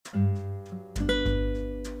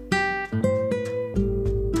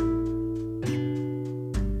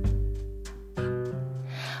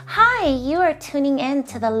for tuning in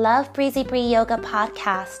to the Love Breezy Bree Yoga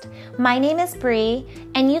podcast. My name is Bree,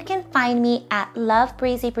 and you can find me at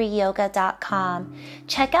lovebreezybreeyoga.com.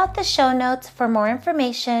 Check out the show notes for more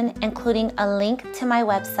information, including a link to my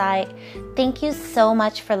website. Thank you so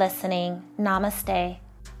much for listening. Namaste.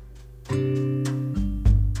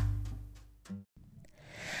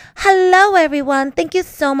 Hello everyone, thank you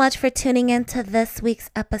so much for tuning in to this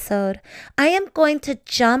week's episode. I am going to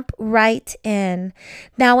jump right in.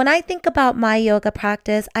 Now, when I think about my yoga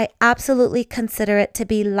practice, I absolutely consider it to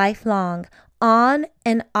be lifelong, on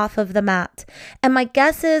and off of the mat. And my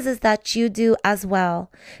guess is that you do as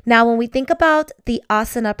well. Now, when we think about the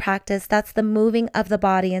asana practice, that's the moving of the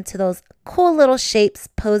body into those cool little shapes,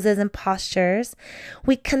 poses, and postures.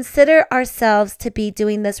 We consider ourselves to be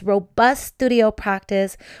doing this robust studio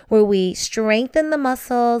practice where we strengthen the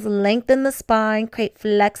muscles, lengthen the spine, create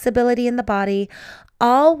flexibility in the body,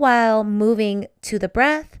 all while moving to the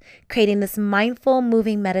breath, creating this mindful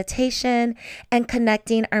moving meditation, and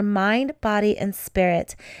connecting our mind, body, and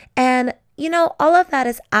spirit. And, all of that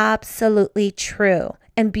is absolutely true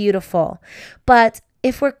and beautiful. But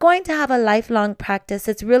if we're going to have a lifelong practice,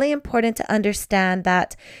 it's really important to understand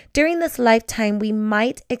that during this lifetime, we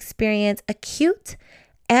might experience acute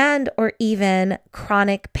and or even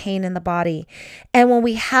chronic pain in the body. And when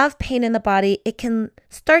we have pain in the body, it can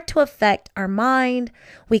start to affect our mind.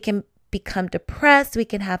 We can become depressed. We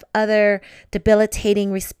can have other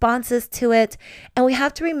debilitating responses to it. And we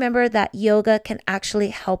have to remember that yoga can actually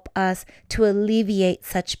help us to alleviate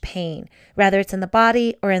such pain, whether it's in the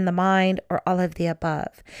body or in the mind or all of the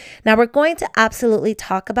above. Now, we're going to absolutely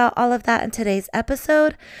talk about all of that in today's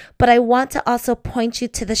episode, but I want to also point you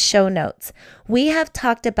to the show notes. We have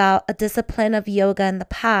talked about a discipline of yoga in the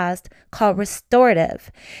past called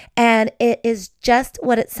restorative, and it is just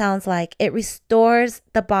what it sounds like. It restores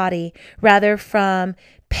the body rather from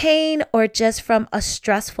pain or just from a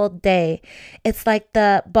stressful day. It's like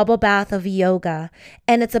the bubble bath of yoga,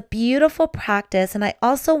 and it's a beautiful practice. And I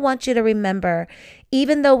also want you to remember,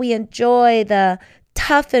 even though we enjoy the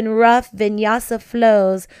tough and rough vinyasa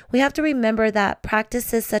flows, we have to remember that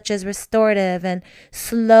practices such as restorative and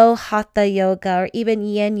slow hatha yoga or even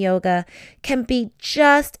yin yoga can be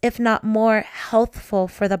just, if not more, healthful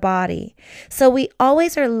for the body. So we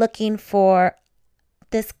always are looking for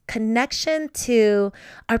this connection to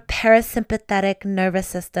our parasympathetic nervous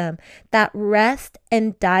system, that rest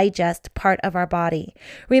and digest part of our body.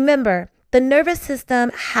 Remember, the nervous system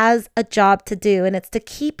has a job to do, and it's to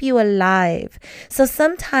keep you alive. So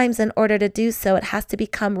sometimes in order to do so, it has to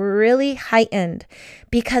become really heightened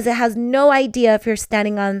because it has no idea if you're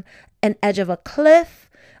standing on an edge of a cliff,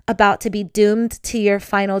 about to be doomed to your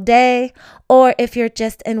final day, or if you're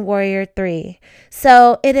just in Warrior 3.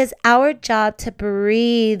 So it is our job to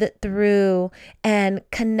breathe through and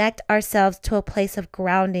connect ourselves to a place of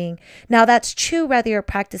grounding. Now, that's true whether you're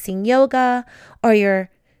practicing yoga or you're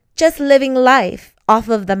just living life off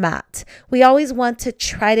of the mat. We always want to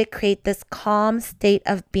try to create this calm state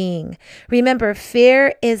of being. Remember,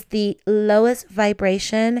 fear is the lowest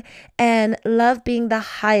vibration, and love being the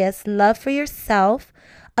highest. Love for yourself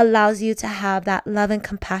allows you to have that love and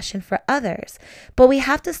compassion for others. But we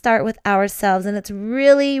have to start with ourselves, and it's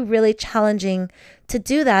really, really challenging to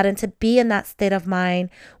do that and to be in that state of mind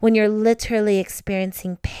when you're literally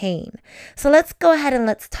experiencing pain. So let's go ahead and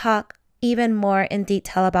let's talk even more in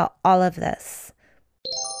detail about all of this.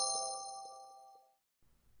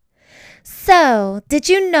 So, did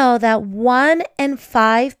you know that 1 in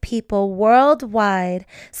 5 people worldwide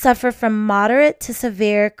suffer from moderate to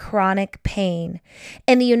severe chronic pain?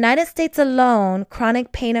 In the United States alone,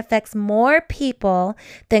 chronic pain affects more people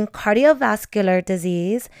than cardiovascular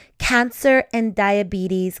disease, cancer, and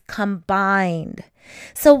diabetes combined.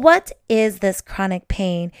 So what is this chronic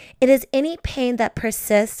pain? It is any pain that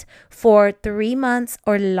persists for 3 months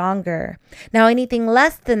or longer. Now, anything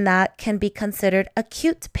less than that can be considered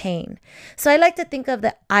acute pain. So I like to think of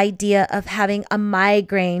the idea of having a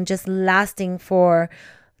migraine just lasting for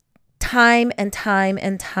time and time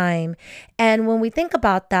and time. And when we think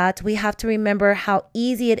about that, we have to remember how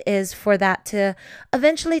easy it is for that to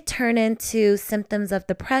eventually turn into symptoms of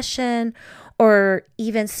depression or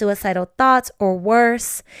even suicidal thoughts or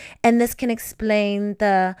worse. And this can explain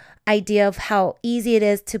the idea of how easy it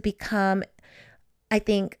is to become, I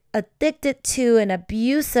think, addicted to and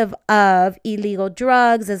abusive of illegal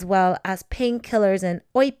drugs, as well as painkillers and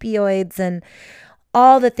opioids and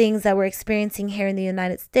all the things that we're experiencing here in the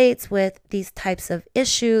United States with these types of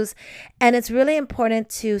issues. And it's really important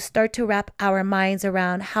to start to wrap our minds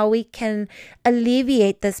around how we can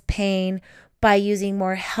alleviate this pain by using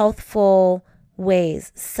more healthful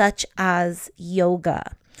ways, such as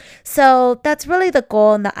yoga. So that's really the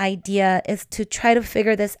goal, and the idea is to try to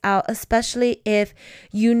figure this out, especially if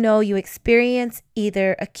you know you experience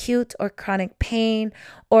either acute or chronic pain,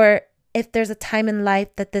 or if there's a time in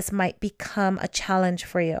life that this might become a challenge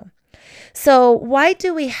for you. So, why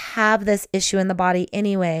do we have this issue in the body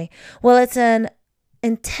anyway? Well, it's an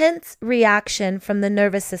intense reaction from the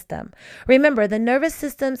nervous system. Remember, the nervous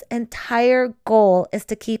system's entire goal is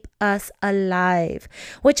to keep us alive,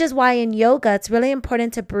 which is why in yoga, it's really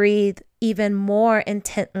important to breathe even more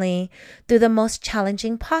intently through the most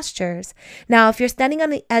challenging postures. Now, if you're standing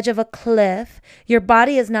on the edge of a cliff, your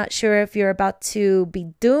body is not sure if you're about to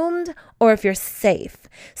be doomed or if you're safe.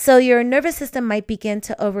 So your nervous system might begin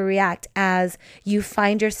to overreact as you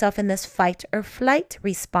find yourself in this fight or flight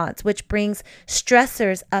response, which brings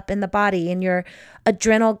stressors up in the body, and your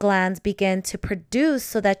adrenal glands begin to produce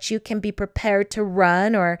so that you can be prepared to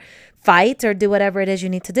run or fight or do whatever it is you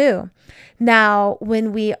need to do. Now,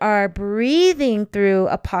 when we are breathing through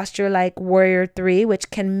a posture like Warrior 3, which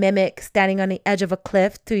can mimic standing on the edge of a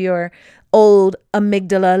cliff through your old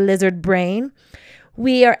amygdala lizard brain,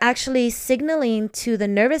 we are actually signaling to the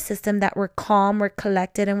nervous system that we're calm, we're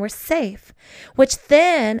collected, and we're safe, which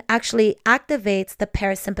then actually activates the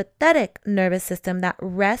parasympathetic nervous system that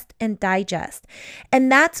rest and digest. And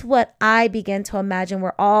that's what I begin to imagine,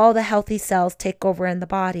 where all the healthy cells take over in the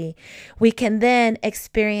body. We can then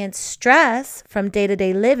experience stress from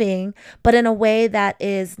day-to-day living, but in a way that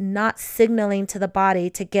is not signaling to the body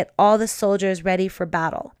to get all the soldiers ready for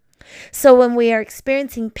battle. So when we are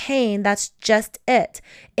experiencing pain, that's just it.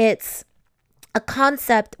 It's a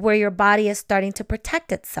concept where your body is starting to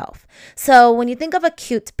protect itself. So when you think of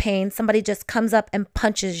acute pain, somebody just comes up and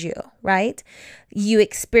punches you, right? You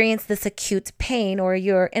experience this acute pain, or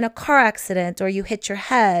you're in a car accident, or you hit your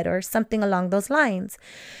head, or something along those lines.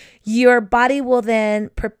 Your body will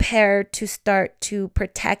then prepare to start to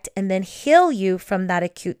protect and then heal you from that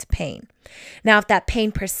acute pain. Now, if that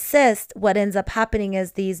pain persists, what ends up happening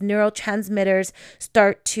is these neurotransmitters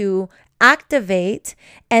start to activate,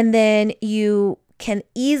 and then you can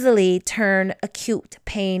easily turn acute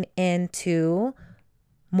pain into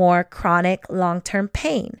more chronic long-term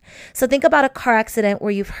pain. So think about a car accident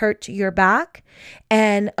where you've hurt your back,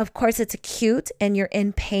 and of course it's acute and you're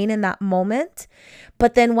in pain in that moment.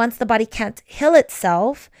 But then once the body can't heal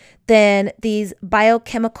itself, then these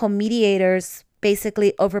biochemical mediators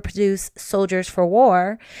basically overproduce soldiers for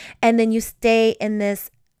war, and then you stay in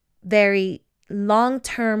this very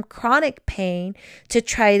long-term chronic pain to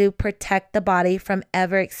try to protect the body from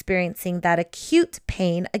ever experiencing that acute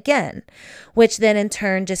pain again, which then in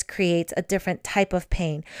turn just creates a different type of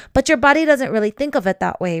pain. But your body doesn't really think of it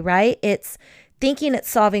that way, right? It's thinking it's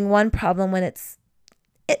solving one problem when it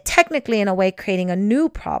technically in a way creating a new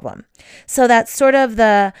problem. So that's sort of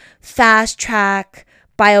the fast track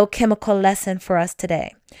biochemical lesson for us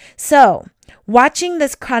today. So watching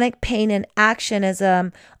this chronic pain in action is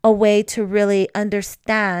a way to really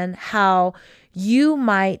understand how you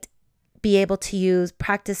might be able to use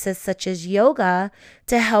practices such as yoga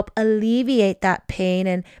to help alleviate that pain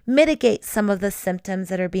and mitigate some of the symptoms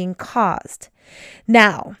that are being caused.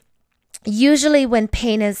 Now, usually when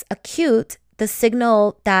pain is acute, the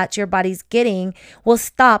signal that your body's getting will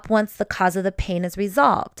stop once the cause of the pain is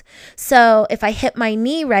resolved. So if I hit my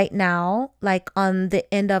knee right now, like on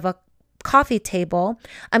the end of a coffee table,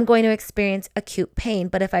 I'm going to experience acute pain.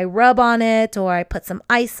 But if I rub on it, or I put some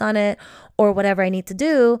ice on it, or whatever I need to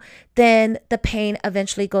do, then the pain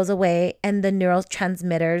eventually goes away and the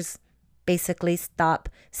neurotransmitters basically stop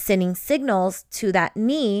sending signals to that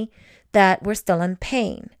knee that we're still in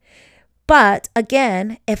pain. But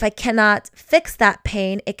again, if I cannot fix that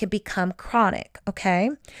pain, it can become chronic, okay?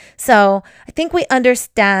 So I think we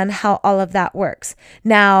understand how all of that works.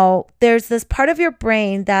 Now, there's this part of your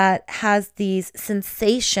brain that has these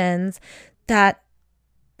sensations that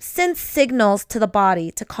send signals to the body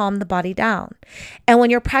to calm the body down. And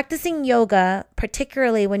when you're practicing yoga,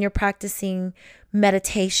 particularly when you're practicing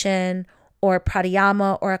meditation or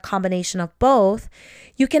pranayama or a combination of both,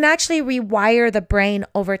 you can actually rewire the brain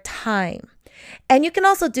over time. And you can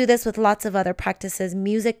also do this with lots of other practices.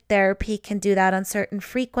 Music therapy can do that on certain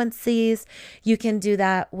frequencies. You can do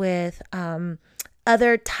that with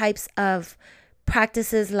other types of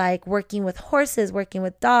practices like working with horses, working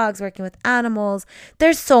with dogs, working with animals.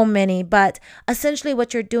 There's so many, but essentially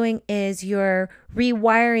what you're doing is you're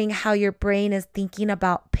rewiring how your brain is thinking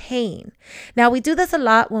about pain. Now, we do this a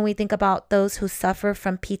lot when we think about those who suffer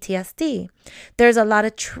from PTSD. There's a lot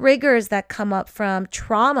of triggers that come up from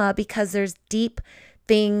trauma because there's deep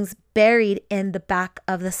things buried in the back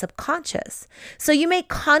of the subconscious. So you may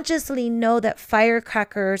consciously know that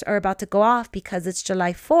firecrackers are about to go off because it's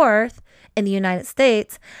July 4th in the United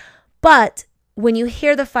States, but when you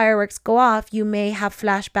hear the fireworks go off, you may have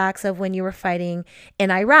flashbacks of when you were fighting in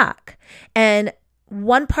Iraq. And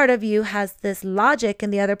one part of you has this logic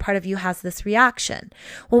and the other part of you has this reaction.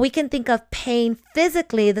 Well, we can think of pain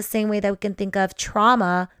physically the same way that we can think of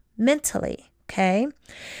trauma mentally, okay?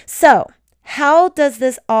 So how does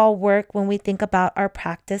this all work when we think about our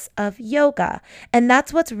practice of yoga? And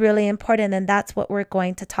that's what's really important, and that's what we're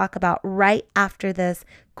going to talk about right after this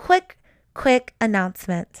quick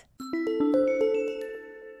announcement.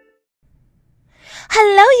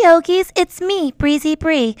 Hello, yogis. It's me, Breezy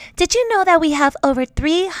Bree. Did you know that we have over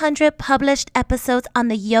 300 published episodes on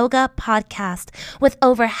the Yoga Podcast with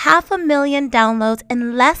over 500,000 downloads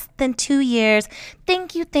in less than 2 years?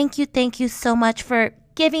 Thank you so much for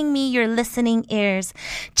giving me your listening ears.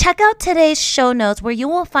 Check out today's show notes where you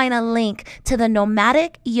will find a link to the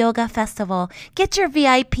Nomadic Yoga Festival. Get your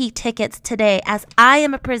VIP tickets today as I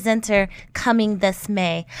am a presenter coming this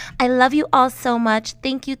May. I love you all so much.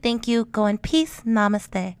 Thank you. Go in peace.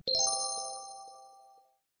 Namaste.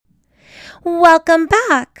 Welcome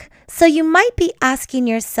back. So you might be asking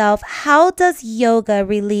yourself, how does yoga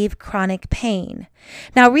relieve chronic pain?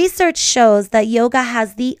 Now, research shows that yoga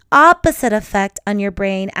has the opposite effect on your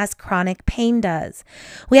brain as chronic pain does.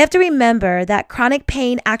 We have to remember that chronic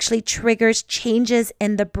pain actually triggers changes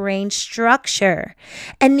in the brain structure.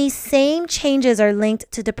 And these same changes are linked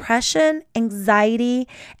to depression, anxiety,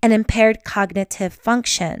 and impaired cognitive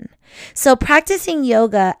function. So practicing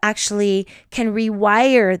yoga actually can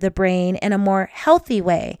rewire the brain in a more healthy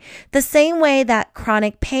way, the same way that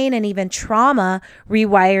chronic pain and even trauma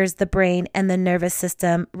rewires the brain and the nervous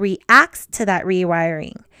system reacts to that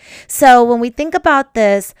rewiring. So when we think about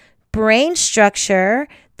this brain structure,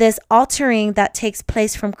 this altering that takes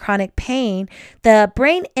place from chronic pain, the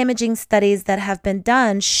brain imaging studies that have been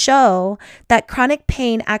done show that chronic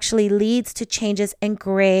pain actually leads to changes in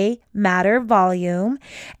gray matter volume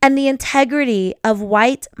and the integrity of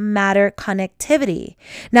white matter connectivity.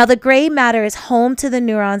 Now, the gray matter is home to the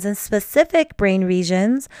neurons in specific brain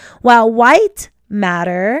regions, while white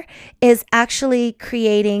matter is actually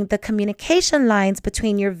creating the communication lines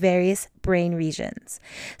between your various brain regions.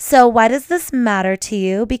 So why does this matter to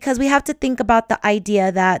you? Because we have to think about the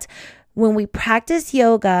idea that when we practice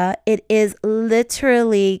yoga, it is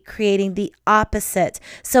literally creating the opposite.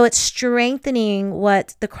 So it's strengthening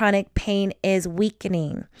what the chronic pain is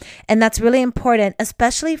weakening. And that's really important,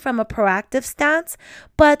 especially from a proactive stance,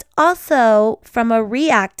 but also from a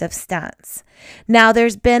reactive stance. Now,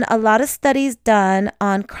 there's been a lot of studies done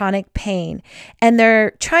on chronic pain, and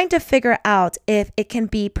they're trying to figure out if it can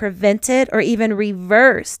be prevented or even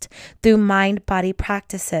reversed through mind-body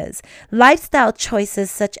practices. Lifestyle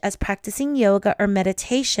choices such as practicing yoga or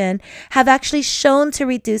meditation have actually shown to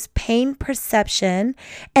reduce pain perception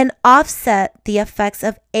and offset the effects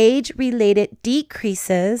of age-related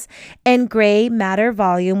decreases in gray matter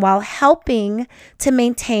volume while helping to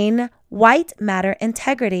maintain white matter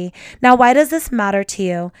integrity. Now, why does this matter to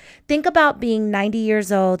you? Think about being 90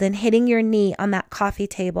 years old and hitting your knee on that coffee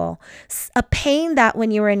table. A pain that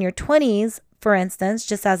when you were in your 20s, for instance,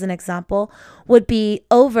 just as an example, would be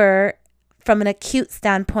over from an acute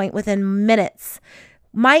standpoint within minutes,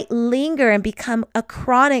 might linger and become a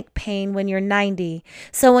chronic pain when you're 90.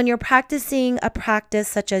 So when you're practicing a practice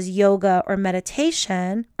such as yoga or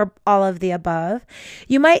meditation or all of the above,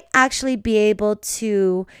 you might actually be able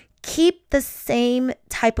to keep the same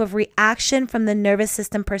type of reaction from the nervous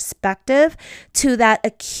system perspective to that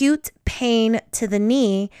acute pain to the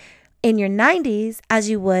knee in your 90s as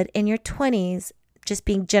you would in your 20s, just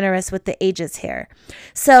being generous with the ages here.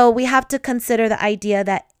 So we have to consider the idea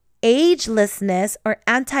that agelessness or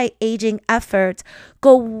anti-aging efforts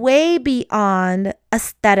go way beyond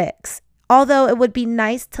aesthetics. Although it would be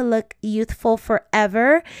nice to look youthful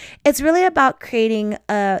forever, it's really about creating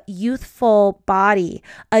a youthful body,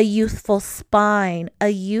 a youthful spine, a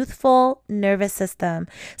youthful nervous system.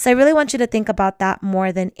 So I really want you to think about that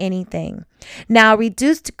more than anything. Now,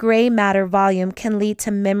 reduced gray matter volume can lead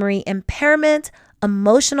to memory impairment,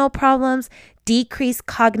 emotional problems, decreased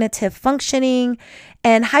cognitive functioning,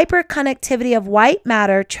 and hyperconnectivity of white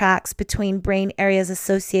matter tracks between brain areas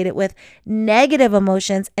associated with negative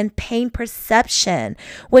emotions and pain perception,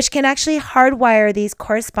 which can actually hardwire these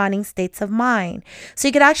corresponding states of mind. So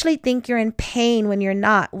you could actually think you're in pain when you're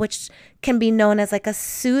not, which can be known as like a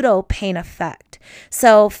pseudo pain effect.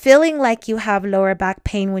 So feeling like you have lower back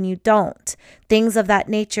pain when you don't, things of that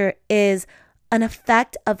nature is an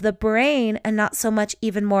effect of the brain and not so much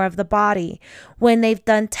even more of the body. When they've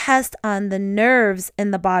done tests on the nerves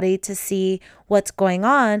in the body to see what's going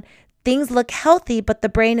on, things look healthy, but the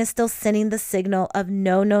brain is still sending the signal of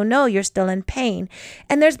no, no, no, you're still in pain.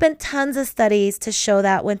 And there's been tons of studies to show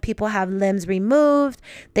that when people have limbs removed,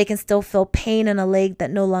 they can still feel pain in a leg that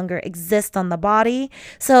no longer exists on the body.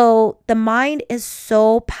 So the mind is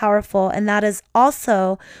so powerful. And that is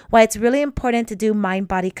also why it's really important to do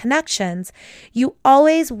mind-body connections. You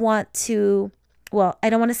always want to, well, I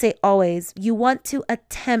don't want to say always, you want to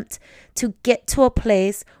attempt to get to a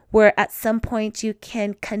place where at some point you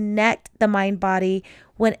can connect the mind body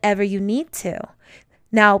whenever you need to.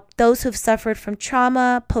 Now, those who've suffered from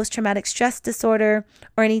trauma, post-traumatic stress disorder,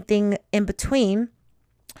 or anything in between,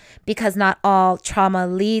 because not all trauma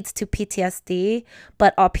leads to PTSD,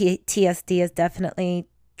 but all PTSD is definitely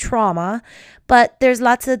trauma, but there's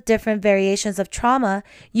lots of different variations of trauma.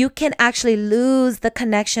 You can actually lose the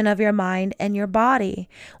connection of your mind and your body.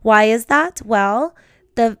 Why is that? Well,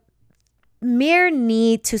 the mere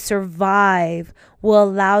need to survive will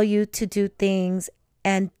allow you to do things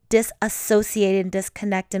and disassociate and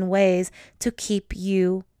disconnect in ways to keep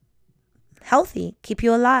you healthy, keep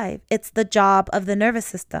you alive. It's the job of the nervous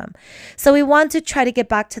system. So we want to try to get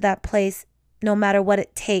back to that place no matter what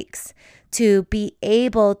it takes to be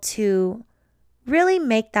able to really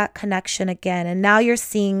make that connection again. And now you're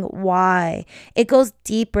seeing why. It goes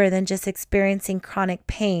deeper than just experiencing chronic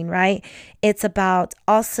pain, right? It's about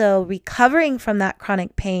also recovering from that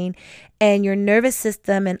chronic pain and your nervous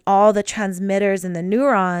system and all the transmitters and the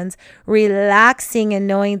neurons relaxing and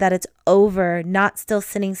knowing that it's over, not still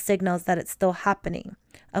sending signals that it's still happening.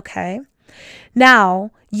 Okay.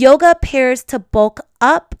 Now, yoga appears to bulk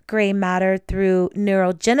up gray matter through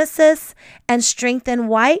neurogenesis and strengthen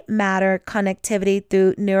white matter connectivity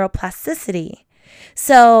through neuroplasticity.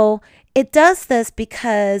 So it does this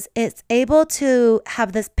because it's able to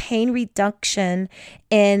have this pain reduction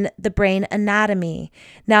in the brain anatomy.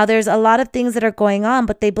 Now, there's a lot of things that are going on,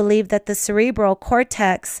 but they believe that the cerebral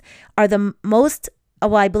cortex are the most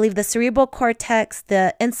I believe the cerebral cortex,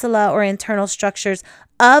 the insula or internal structures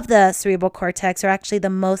of the cerebral cortex are actually the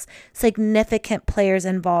most significant players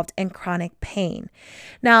involved in chronic pain.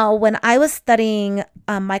 Now, when I was studying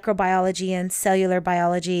microbiology and cellular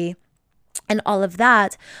biology and all of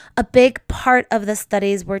that, a big part of the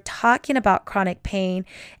studies were talking about chronic pain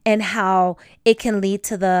and how it can lead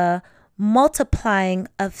to the multiplying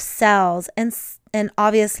of cells and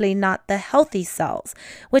obviously not the healthy cells,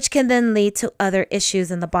 which can then lead to other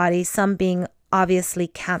issues in the body, some being obviously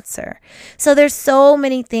cancer. So there's so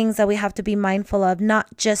many things that we have to be mindful of,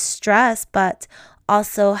 not just stress, but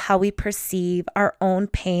also how we perceive our own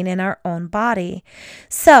pain in our own body.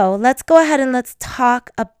 So let's go ahead and let's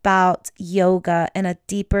talk about yoga in a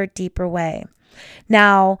deeper way.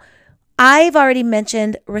 Now, I've already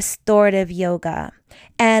mentioned restorative yoga,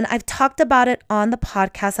 and I've talked about it on the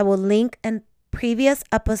podcast. I will link in previous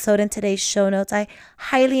episode in today's show notes. I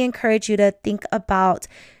highly encourage you to think about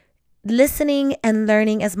listening and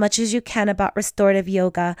learning as much as you can about restorative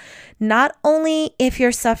yoga, not only if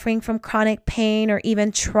you're suffering from chronic pain or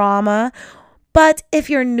even trauma, but if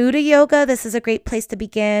you're new to yoga, this is a great place to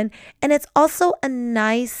begin. And it's also a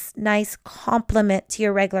nice complement to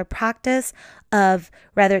your regular practice of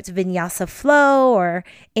whether it's vinyasa flow or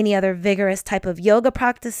any other vigorous type of yoga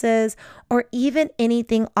practices, or even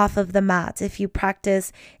anything off of the mat. If you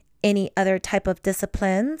practice any other type of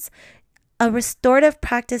disciplines, a restorative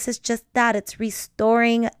practice is just that. It's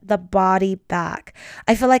restoring the body back.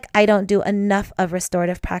 I feel like I don't do enough of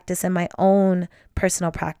restorative practice in my own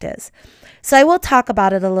personal practice. So I will talk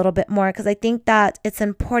about it a little bit more because I think that it's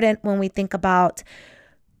important when we think about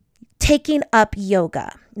taking up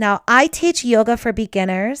yoga. Now, I teach yoga for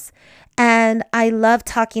beginners, and I love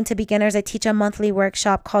talking to beginners. I teach a monthly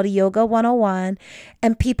workshop called Yoga 101,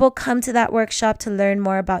 and people come to that workshop to learn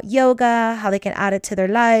more about yoga, how they can add it to their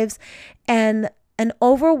lives. And an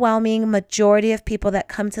overwhelming majority of people that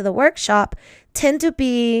come to the workshop tend to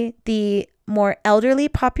be the more elderly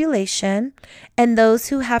population and those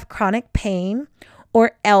who have chronic pain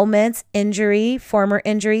or ailments, injury, former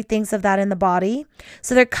injury, things of that in the body.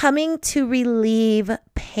 So they're coming to relieve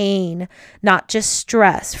pain, not just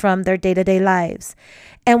stress from their day-to-day lives.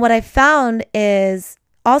 And what I found is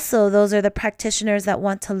also those are the practitioners that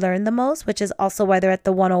want to learn the most, which is also why they're at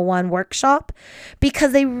the 101 workshop,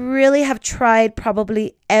 because they really have tried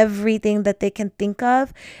probably everything that they can think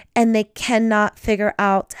of, and they cannot figure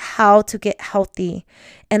out how to get healthy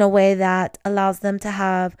in a way that allows them to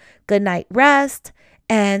have good night rest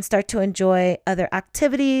and start to enjoy other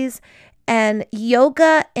activities And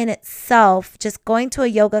yoga in itself, just going to a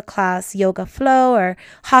yoga class, yoga flow or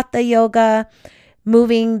hatha yoga,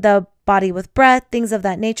 moving the body with breath, things of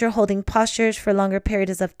that nature, holding postures for longer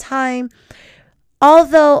periods of time,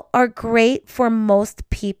 although are great for most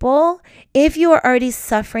people, if you are already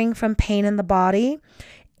suffering from pain in the body,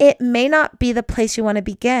 it may not be the place you want to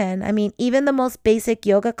begin. I mean, even the most basic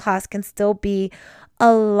yoga class can still be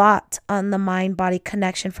a lot on the mind-body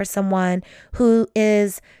connection for someone who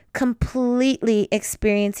is completely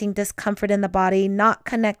experiencing discomfort in the body, not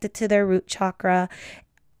connected to their root chakra,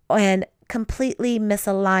 and completely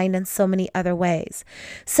misaligned in so many other ways.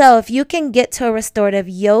 So if you can get to a restorative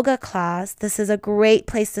yoga class, this is a great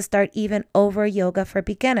place to start even over yoga for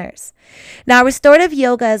beginners. Now, restorative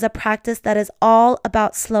yoga is a practice that is all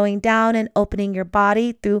about slowing down and opening your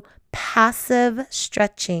body through passive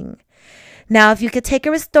stretching. Now, if you could take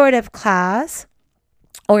a restorative class,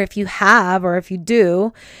 or if you have, or if you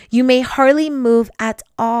do, you may hardly move at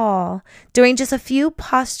all. During just a few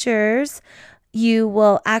postures, you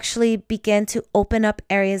will actually begin to open up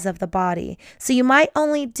areas of the body. So you might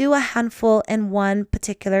only do a handful in one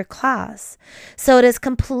particular class. So it is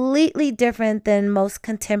completely different than most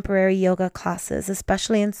contemporary yoga classes,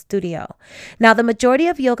 especially in studio. Now, the majority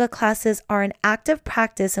of yoga classes are an active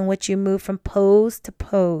practice in which you move from pose to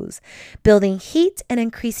pose, building heat and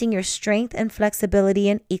increasing your strength and flexibility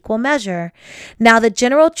in equal measure. Now, the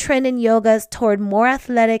general trend in yoga is toward more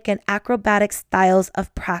athletic and acrobatic styles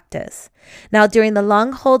of practice. Now, during the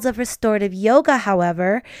long holds of restorative yoga,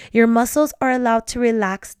 however, your muscles are allowed to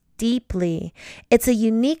relax deeply. It's a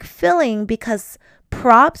unique feeling because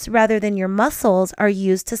props rather than your muscles are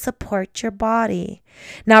used to support your body.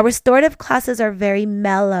 Now, restorative classes are very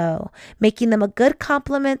mellow, making them a good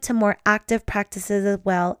complement to more active practices as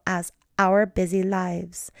well as our busy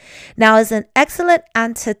lives. Now, as an excellent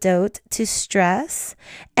antidote to stress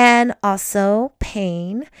and also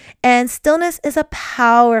pain, and stillness is a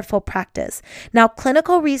powerful practice. Now,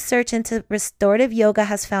 clinical research into restorative yoga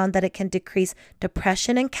has found that it can decrease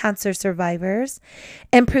depression in cancer survivors,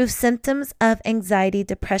 improve symptoms of anxiety,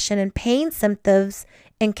 depression, and pain symptoms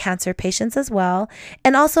in cancer patients as well,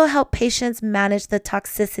 and also help patients manage the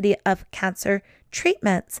toxicity of cancer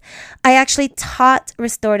treatments. I actually taught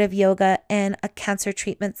restorative yoga in a cancer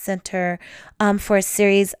treatment center for a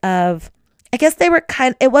series of, I guess they were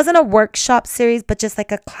it wasn't a workshop series, but just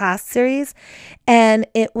like a class series. And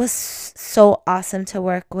it was so awesome to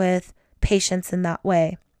work with patients in that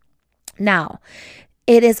way. Now,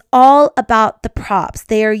 it is all about the props.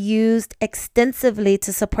 They are used extensively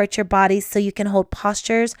to support your body so you can hold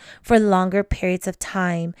postures for longer periods of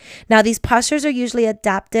time. Now, these postures are usually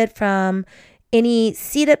adapted from any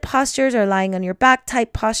seated postures or lying on your back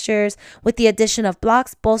type postures with the addition of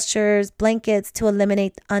blocks, bolsters, blankets to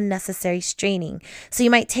eliminate unnecessary straining. So you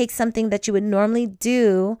might take something that you would normally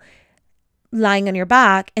do lying on your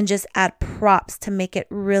back and just add props to make it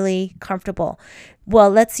really comfortable. Well,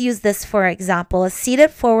 let's use this for example, a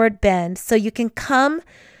seated forward bend. So you can come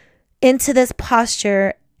into this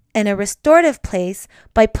posture in a restorative place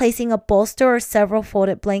by placing a bolster or several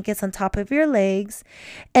folded blankets on top of your legs.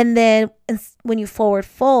 And then when you forward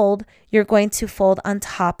fold, you're going to fold on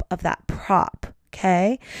top of that prop.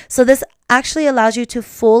 Okay. So this actually allows you to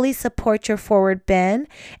fully support your forward bend,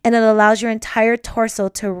 and it allows your entire torso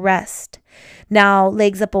to rest. Now,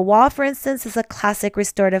 legs up a wall, for instance, is a classic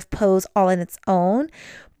restorative pose all in its own,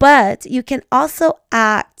 but you can also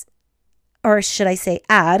add,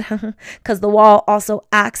 because the wall also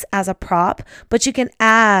acts as a prop, but you can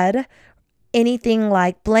add anything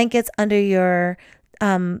like blankets under your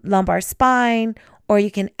lumbar spine, or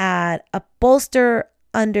you can add a bolster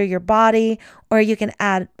under your body, or you can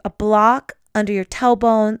add a block under your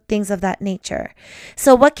tailbone, things of that nature.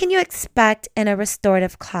 So what can you expect in a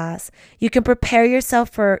restorative class? You can prepare yourself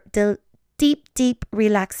for deep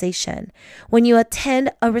relaxation. When you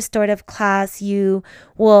attend a restorative class, you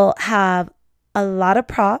will have a lot of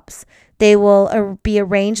props. They will be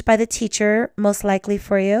arranged by the teacher, most likely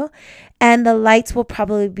for you. And the lights will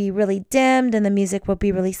probably be really dimmed and the music will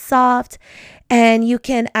be really soft. And you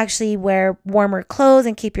can actually wear warmer clothes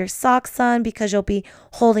and keep your socks on because you'll be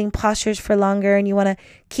holding postures for longer and you want to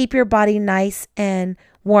keep your body nice and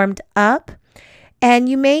warmed up. And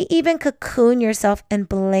you may even cocoon yourself in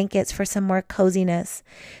blankets for some more coziness.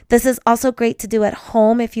 This is also great to do at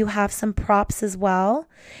home if you have some props as well.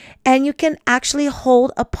 And you can actually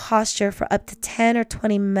hold a posture for up to 10 or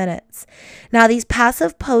 20 minutes. Now, these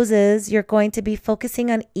passive poses, you're going to be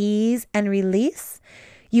focusing on ease and release.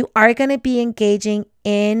 You are going to be engaging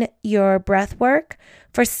in your breath work.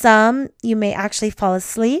 For some, you may actually fall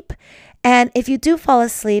asleep. And if you do fall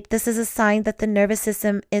asleep, this is a sign that the nervous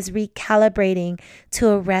system is recalibrating to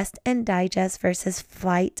a rest and digest versus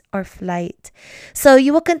fight or flight. So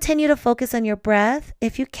you will continue to focus on your breath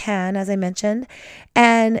if you can, as I mentioned,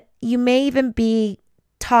 and you may even be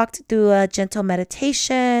talked through a gentle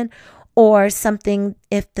meditation or something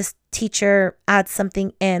if the teacher adds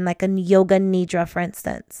something in, like a yoga nidra, for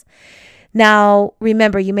instance. Now,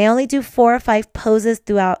 remember, you may only do 4 or 5 poses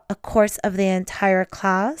throughout a course of the entire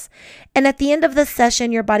class. And at the end of the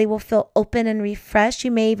session, your body will feel open and refreshed.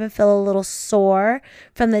 You may even feel a little sore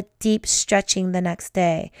from the deep stretching the next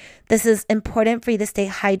day. This is important for you to stay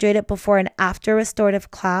hydrated before and after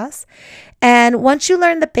restorative class. And once you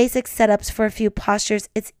learn the basic setups for a few postures,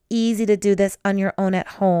 it's easy to do this on your own at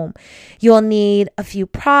home. You'll need a few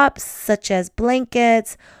props such as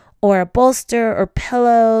blankets or a bolster or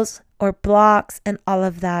pillows or blocks and all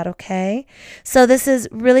of that, okay? So this is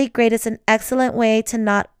really great. It's an excellent way to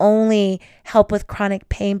not only help with chronic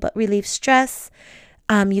pain, but relieve stress.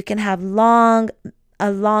 You can have a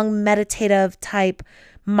long meditative type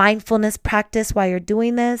mindfulness practice while you're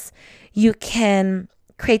doing this. You can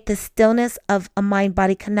create the stillness of a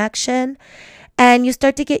mind-body connection, and you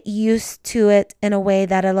start to get used to it in a way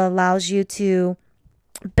that it allows you to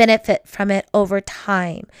benefit from it over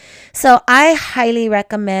time. So I highly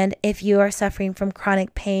recommend, if you are suffering from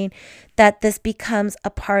chronic pain, that this becomes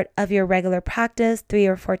a part of your regular practice 3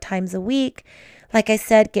 or 4 times a week. Like I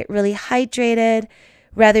said, get really hydrated.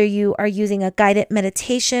 Whether you are using a guided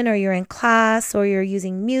meditation or you're in class or you're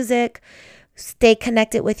using music, stay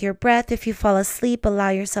connected with your breath. If you fall asleep, allow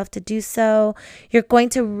yourself to do so. You're going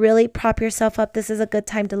to really prop yourself up. This is a good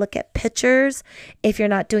time to look at pictures if you're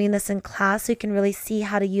not doing this in class, so you can really see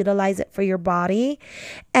how to utilize it for your body.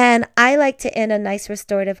 And I like to end a nice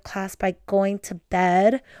restorative class by going to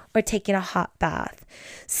bed or taking a hot bath.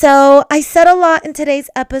 So I said a lot in today's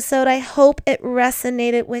episode. I hope it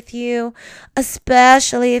resonated with you,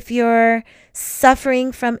 especially if you're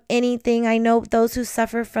suffering from anything. I know those who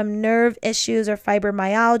suffer from nerve issues or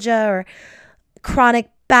fibromyalgia or chronic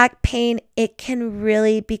back pain, it can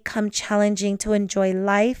really become challenging to enjoy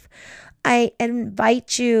life. I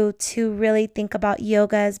invite you to really think about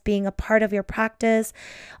yoga as being a part of your practice.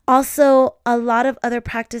 Also, a lot of other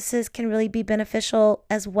practices can really be beneficial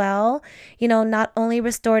as well. You know, not only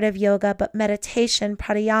restorative yoga, but meditation,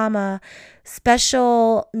 pranayama,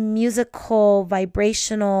 special musical,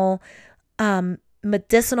 vibrational,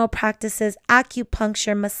 medicinal practices,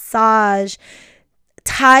 acupuncture, massage,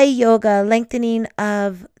 Thai yoga, lengthening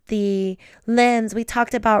of the limbs. We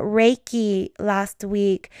talked about Reiki last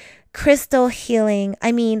week, crystal healing.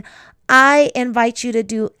 I mean, I invite you to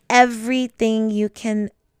do everything you can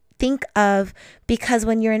think of, because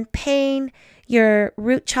when you're in pain, your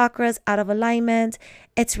root chakra is out of alignment.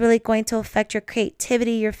 It's really going to affect your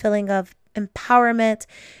creativity, your feeling of empowerment,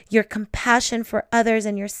 your compassion for others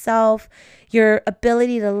and yourself, your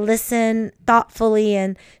ability to listen thoughtfully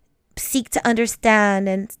and seek to understand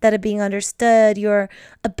instead of being understood, your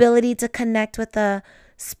ability to connect with the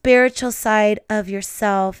spiritual side of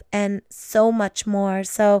yourself, and so much more.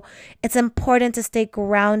 So it's important to stay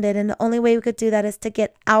grounded, and the only way we could do that is to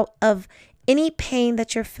get out of any pain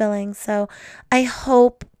that you're feeling. So I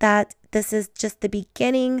hope that this is just the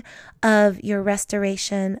beginning of your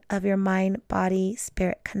restoration of your mind, body,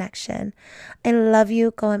 spirit connection. I love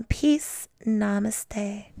you. Go in peace.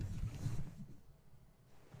 Namaste.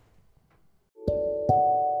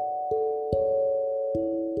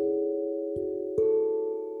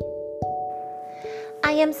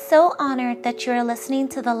 I am so honored that you are listening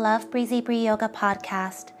to the Love Breezy Bree Yoga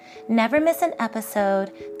podcast. Never miss an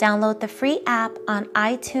episode. Download the free app on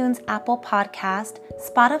iTunes, Apple Podcast,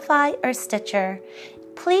 Spotify, or Stitcher.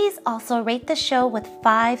 Please also rate the show with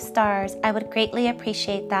 5 stars. I would greatly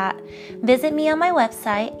appreciate that. Visit me on my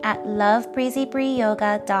website at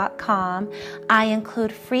lovebreezybreeyoga.com. I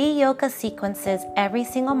include free yoga sequences every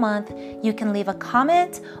single month. You can leave a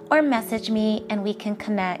comment or message me and we can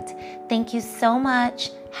connect. Thank you so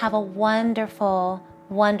much. Have a wonderful,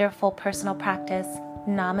 wonderful personal practice.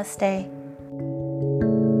 Namaste.